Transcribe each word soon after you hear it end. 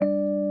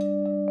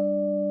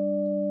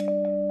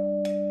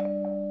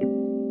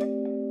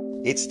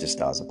It's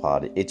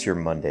DeStasapod. It's your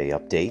Monday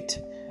update.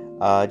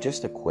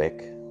 Just a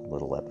quick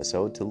little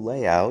episode to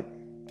lay out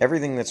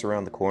everything that's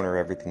around the corner,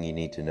 everything you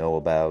need to know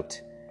about.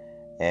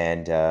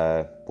 And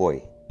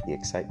boy, the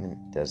excitement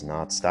does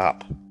not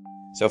stop.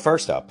 So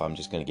first up, I'm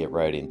just going to get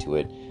right into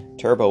it.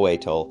 Turbo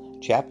Atoll,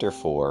 Chapter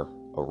 4,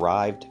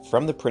 arrived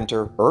from the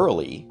printer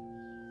early.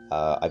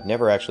 I've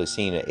never actually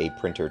seen a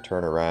printer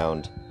turn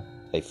around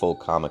a full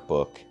comic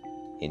book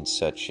in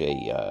such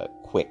a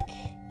quick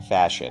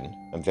fashion.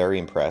 I'm very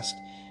impressed.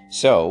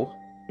 So,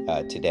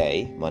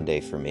 today, Monday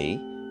for me,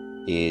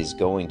 is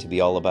going to be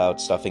all about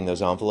stuffing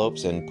those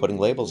envelopes and putting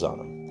labels on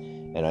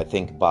them. And I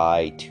think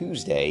by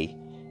Tuesday,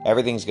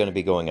 everything's going to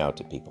be going out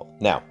to people.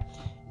 Now,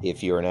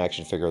 if you're an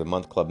Action Figure of the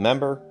Month Club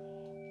member,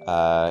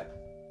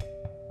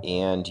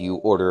 and you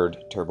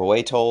ordered Turbo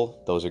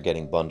Atoll, those are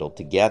getting bundled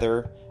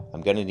together. I'm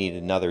going to need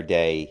another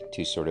day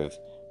to sort of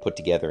put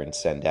together and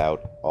send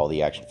out all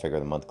the Action Figure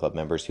of the Month Club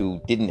members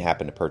who didn't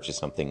happen to purchase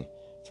something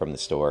from the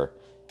store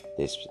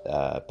this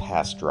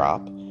past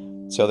drop.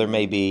 So there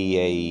may be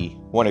a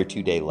 1 or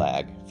 2 day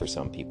lag for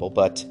some people,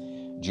 but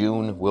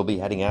June will be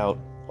heading out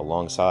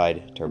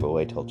alongside Turbo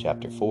Atoll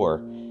Chapter 4,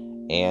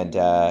 and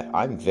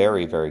I'm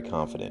very, very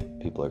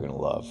confident people are going to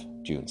love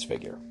June's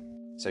figure.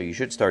 So you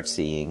should start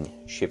seeing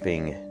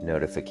shipping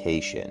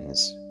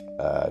notifications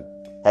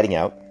heading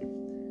out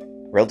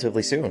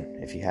relatively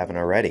soon, if you haven't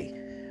already.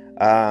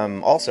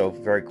 Also,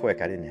 very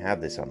quick, I didn't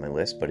have this on my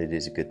list, but it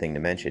is a good thing to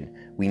mention.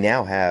 We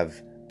now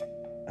have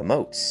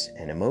emotes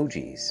and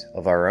emojis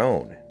of our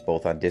own,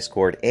 both on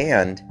Discord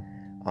and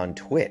on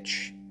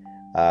Twitch.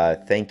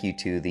 Thank you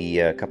to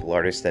the couple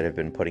artists that have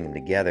been putting them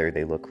together.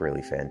 They look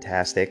really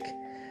fantastic.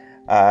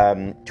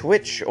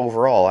 Twitch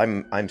overall,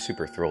 I'm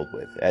super thrilled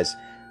with. As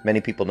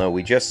many people know,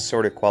 we just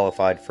sort of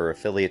qualified for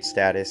affiliate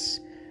status,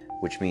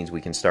 which means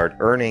we can start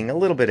earning a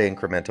little bit of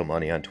incremental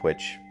money on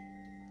Twitch,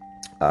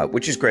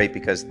 which is great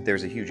because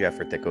there's a huge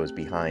effort that goes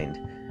behind,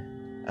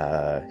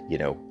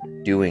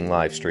 doing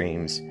live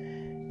streams.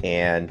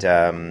 And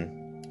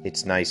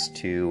it's nice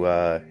to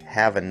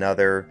have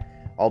another,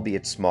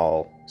 albeit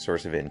small,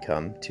 source of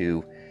income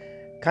to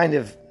kind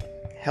of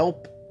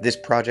help this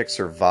project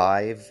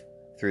survive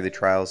through the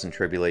trials and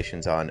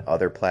tribulations on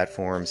other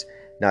platforms,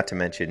 not to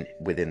mention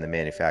within the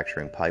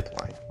manufacturing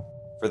pipeline.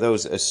 For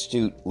those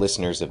astute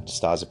listeners of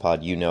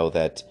DeStasapod, you know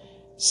that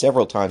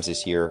several times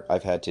this year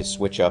I've had to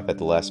switch up at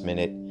the last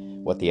minute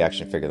what the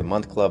Action Figure of the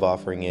Month Club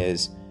offering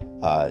is.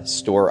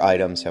 Store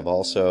items have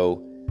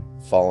also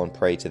fallen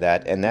prey to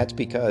that, and that's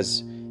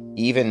because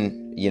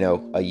even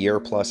a year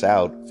plus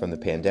out from the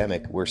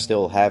pandemic, we're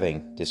still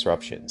having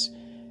disruptions.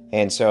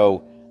 And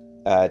so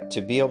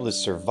to be able to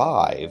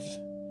survive,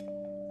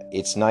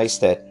 it's nice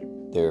that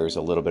there's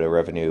a little bit of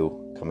revenue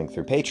coming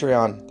through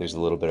Patreon, there's a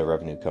little bit of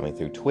revenue coming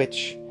through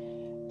Twitch,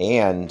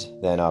 and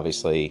then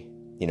obviously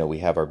we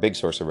have our big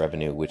source of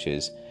revenue, which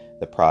is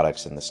the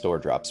products and the store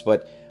drops.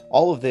 But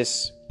all of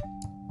this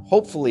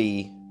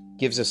hopefully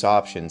gives us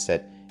options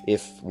that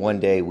if one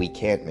day we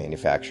can't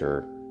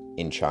manufacture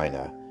in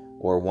China,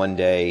 or one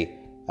day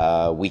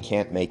we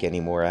can't make any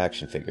more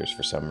action figures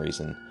for some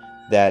reason,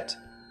 that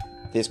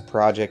this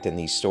project and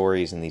these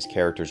stories and these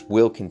characters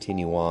will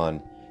continue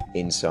on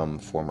in some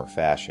form or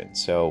fashion.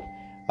 So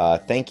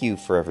thank you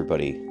for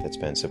everybody that's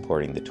been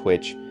supporting the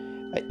Twitch.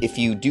 If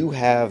you do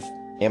have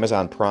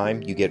Amazon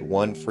Prime, you get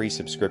 1 free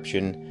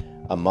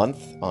subscription a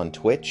month on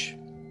Twitch,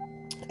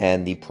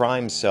 and the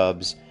Prime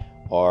subs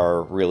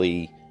are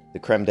really the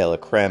creme de la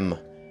creme.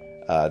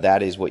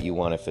 That is what you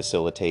want to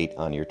facilitate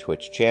on your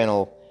Twitch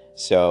channel.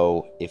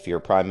 So if you're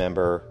a Prime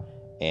member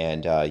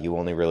and you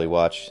only really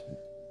watch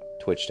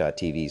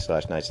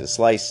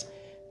twitch.tv/niceslice,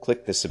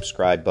 click the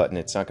subscribe button.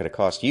 It's not going to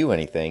cost you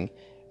anything,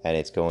 and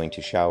it's going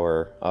to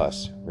shower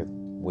us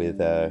with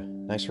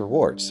nice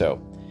rewards. So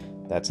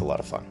that's a lot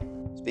of fun.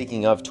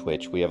 Speaking of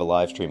Twitch, we have a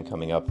live stream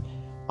coming up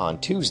on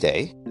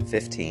Tuesday, the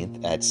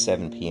 15th at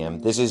 7 p.m.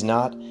 This is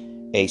not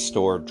a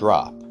store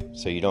drop,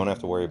 so you don't have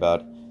to worry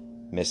about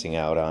missing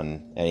out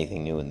on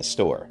anything new in the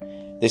store.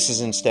 This is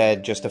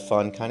instead just a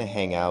fun kind of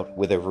hangout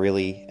with a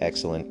really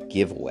excellent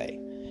giveaway.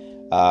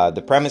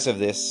 The premise of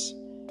this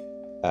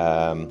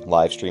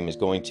live stream is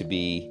going to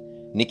be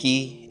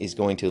Nikki is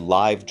going to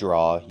live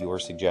draw your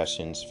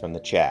suggestions from the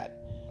chat.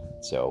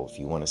 So if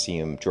you want to see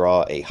him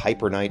draw a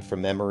Hyper Knight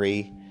from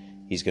memory,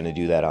 he's going to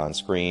do that on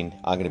screen.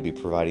 I'm going to be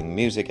providing the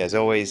music as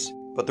always.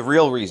 But the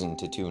real reason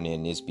to tune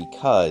in is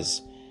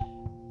because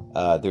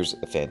there's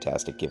a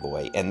fantastic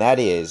giveaway, and that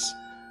is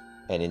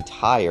an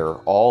entire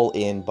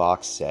all-in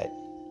box set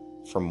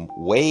from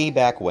way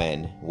back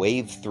when,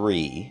 Wave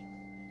 3,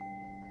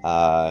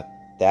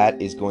 that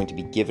is going to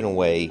be given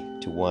away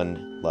to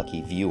one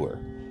lucky viewer.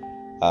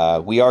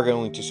 We are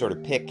going to sort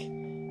of pick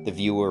the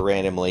viewer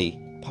randomly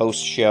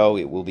post-show.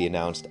 It will be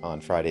announced on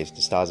Friday's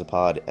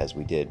DeStasapod, as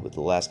we did with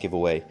the last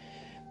giveaway.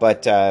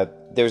 But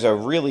there's a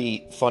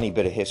really funny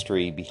bit of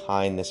history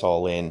behind this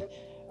all-in.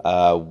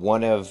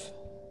 One of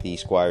the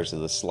Squires of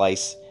the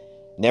Slice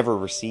never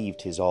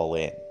received his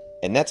all-in.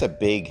 And that's a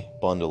big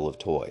bundle of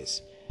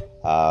toys.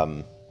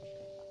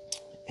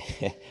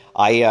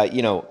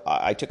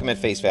 I took him at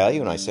face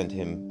value and I sent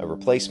him a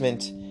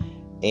replacement.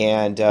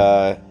 And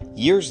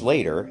years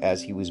later,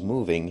 as he was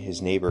moving,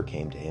 his neighbor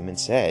came to him and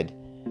said,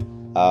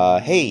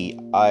 hey,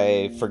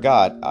 I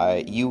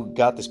forgot, you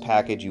got this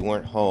package, you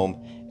weren't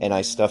home, and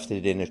I stuffed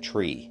it in a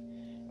tree.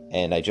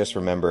 And I just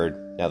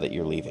remembered now that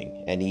you're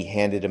leaving. And he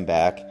handed him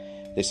back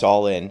this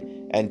all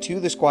in. And to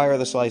the Squire of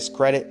the Slice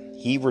credit,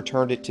 he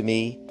returned it to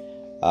me,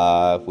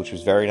 which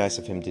was very nice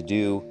of him to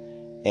do.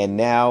 And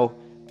now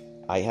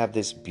I have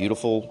this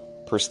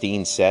beautiful,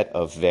 pristine set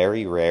of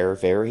very rare,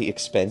 very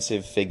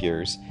expensive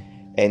figures.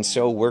 And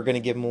so we're going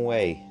to give them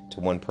away to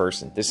one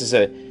person. This is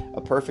a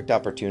perfect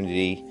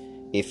opportunity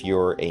if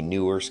you're a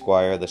newer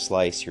Squire of the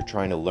Slice, you're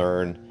trying to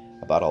learn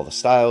about all the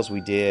styles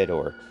we did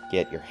or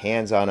get your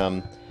hands on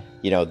them.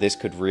 This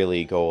could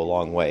really go a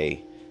long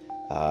way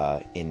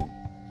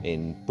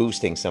in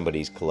boosting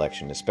somebody's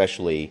collection,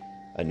 especially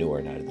a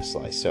newer Knight of the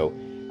Slice. So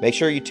make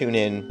sure you tune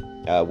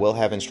in. We'll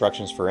have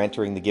instructions for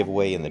entering the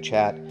giveaway in the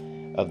chat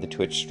of the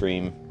Twitch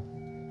stream.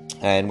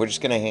 And we're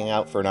just going to hang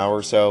out for an hour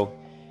or so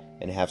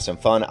and have some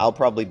fun. I'll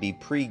probably be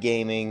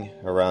pre-gaming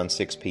around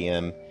 6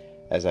 p.m.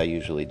 as I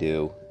usually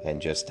do,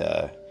 and just,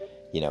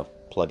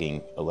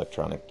 plugging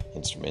electronic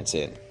instruments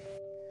in.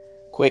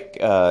 Quick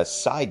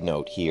side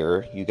note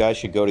here, you guys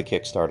should go to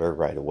Kickstarter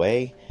right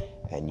away,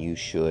 and you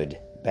should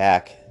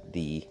back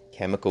the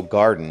Chemical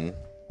Garden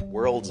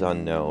Worlds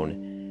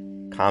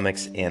Unknown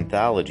comics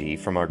anthology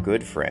from our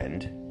good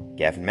friend,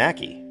 Gavin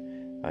Mackey.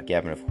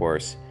 Gavin, of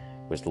course,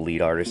 was the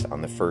lead artist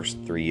on the first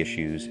 3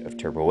 issues of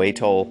Turbo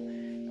Atoll.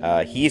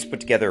 He's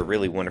put together a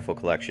really wonderful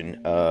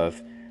collection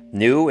of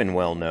new and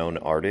well-known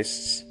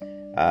artists.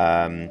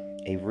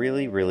 A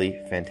really,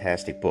 really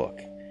fantastic book.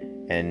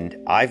 And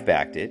I've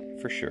backed it,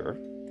 for sure.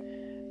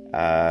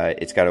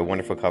 It's got a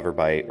wonderful cover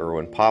by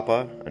Erwin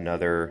Papa,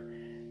 another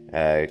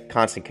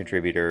constant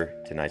contributor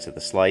to Knights of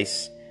the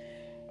Slice.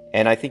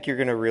 And I think you're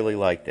going to really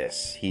like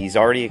this. He's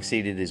already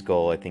exceeded his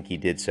goal. I think he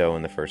did so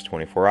in the first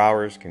 24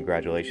 hours.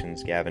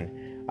 Congratulations,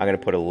 Gavin. I'm going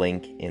to put a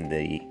link in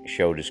the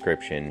show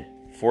description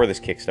for this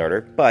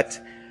Kickstarter. But,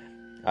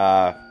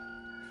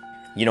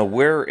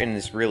 we're in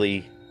this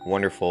really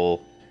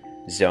wonderful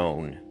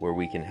zone where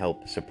we can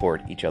help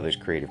support each other's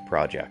creative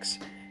projects.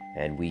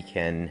 And we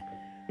can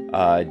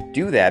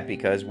do that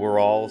because we're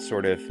all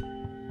sort of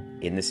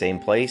in the same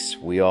place.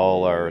 We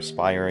all are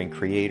aspiring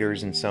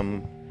creators in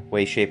some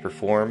way, shape, or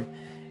form.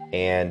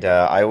 And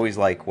I always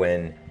like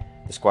when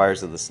the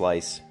Squires of the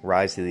Slice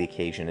rise to the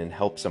occasion and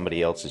help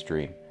somebody else's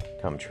dream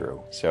come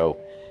true. So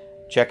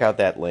check out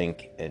that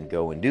link and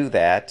go and do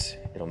that.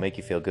 It'll make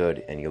you feel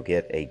good, and you'll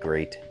get a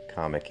great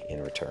comic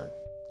in return.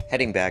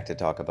 Heading back to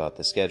talk about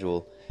the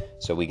schedule.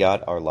 So we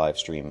got our live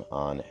stream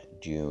on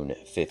June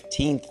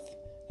 15th.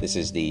 This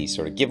is the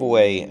sort of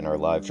giveaway and our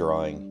live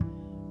drawing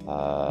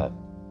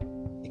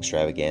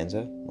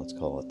extravaganza. Let's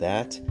call it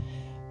that.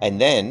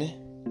 And then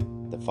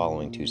the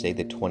following Tuesday,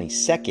 the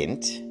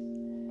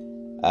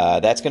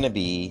 22nd, that's going to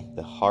be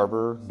the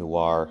Harbor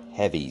Noir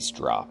Heavies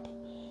drop.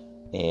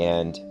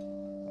 And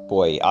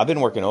boy, I've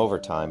been working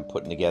overtime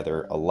putting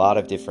together a lot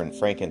of different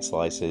Franken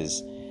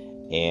slices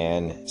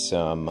and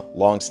some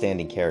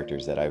long-standing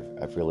characters that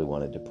I've really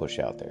wanted to push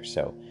out there.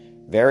 So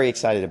very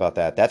excited about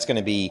that. That's going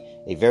to be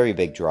a very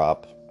big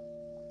drop.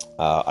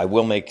 I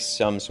will make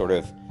some sort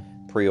of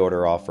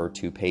pre-order offer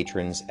to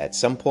patrons at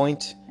some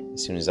point,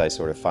 as soon as I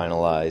sort of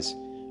finalize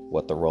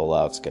what the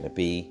rollout's going to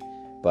be.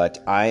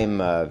 But I'm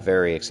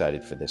very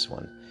excited for this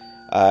one.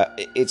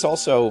 It's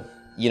also,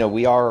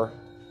 we are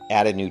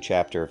at a new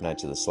chapter of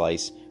Knights of the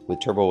Slice, with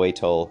Turbo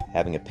Atoll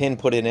having a pin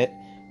put in it,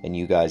 and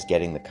you guys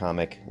getting the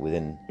comic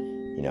within,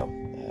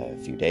 a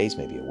few days,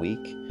 maybe a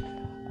week.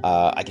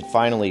 I can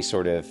finally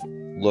sort of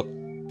look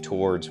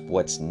towards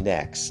what's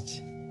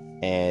next,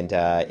 and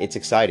it's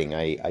exciting.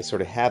 I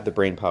sort of have the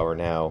brain power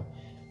now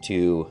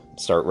to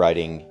start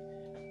writing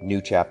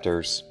new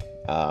chapters.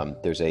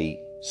 There's a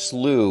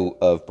slew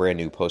of brand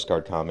new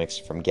postcard comics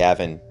from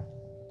Gavin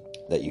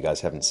that you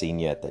guys haven't seen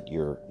yet that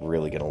you're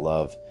really going to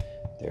love.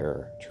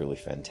 They're truly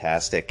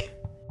fantastic.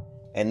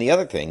 And the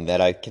other thing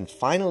that I can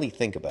finally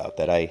think about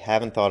that I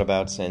haven't thought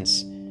about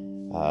since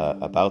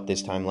about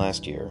this time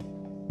last year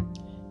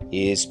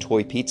is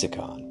Toy Pizza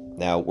Con.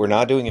 Now, we're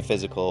not doing a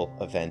physical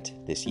event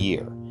this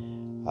year.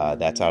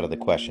 That's out of the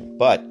question.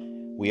 But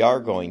we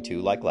are going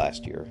to, like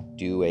last year,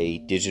 do a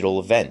digital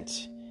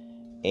event.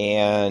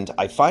 And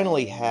I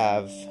finally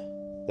have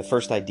the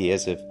first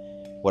ideas of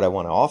what I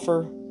want to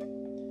offer,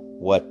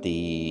 what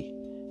the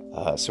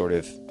sort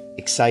of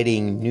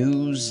exciting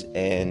news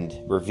and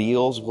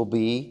reveals will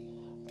be,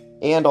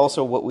 and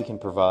also what we can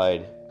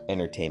provide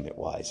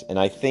entertainment-wise. And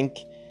I think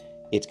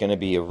it's going to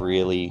be a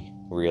really,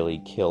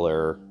 really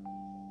killer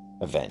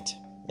event,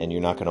 and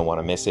you're not going to want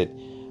to miss it.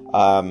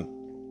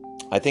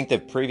 I think the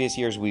previous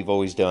years we've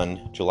always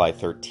done July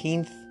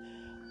 13th.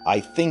 I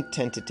think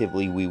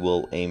tentatively we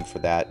will aim for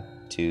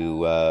that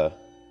to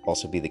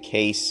also be the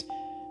case.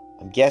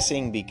 I'm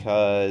guessing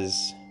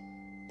because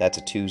that's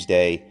a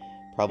Tuesday,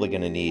 probably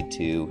going to need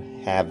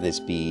to have this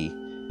be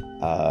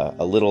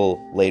a little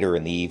later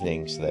in the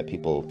evening so that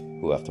people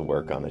who have to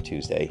work on a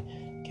Tuesday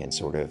can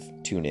sort of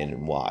tune in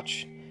and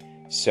watch.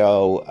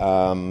 So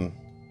I'm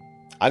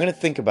going to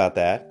think about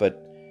that,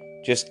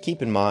 but just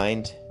keep in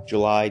mind,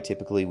 July,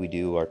 typically we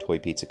do our Toy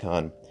Pizza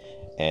Con,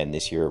 and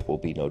this year will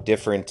be no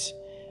different.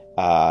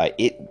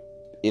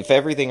 If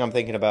everything I'm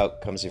thinking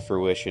about comes to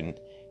fruition,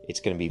 it's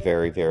going to be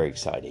very, very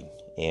exciting.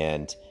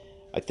 And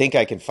I think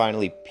I can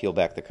finally peel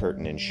back the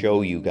curtain and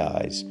show you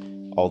guys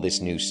all this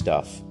new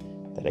stuff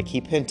that I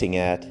keep hinting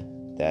at,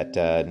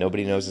 that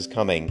nobody knows is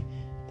coming,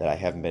 that I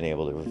haven't been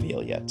able to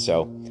reveal yet.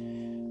 So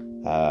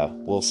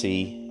we'll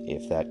see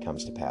if that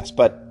comes to pass.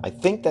 But I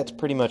think that's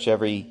pretty much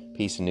every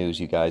piece of news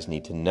you guys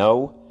need to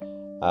know.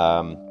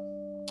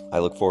 I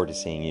look forward to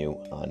seeing you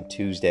on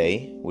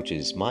Tuesday, which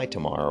is my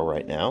tomorrow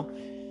right now.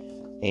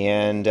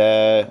 And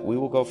we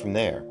will go from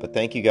there. But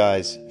thank you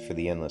guys for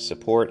the endless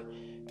support.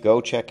 Go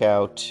check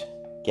out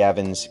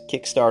Gavin's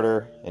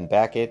Kickstarter and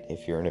back it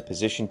if you're in a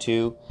position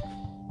to.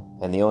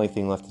 And the only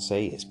thing left to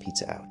say is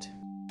pizza out.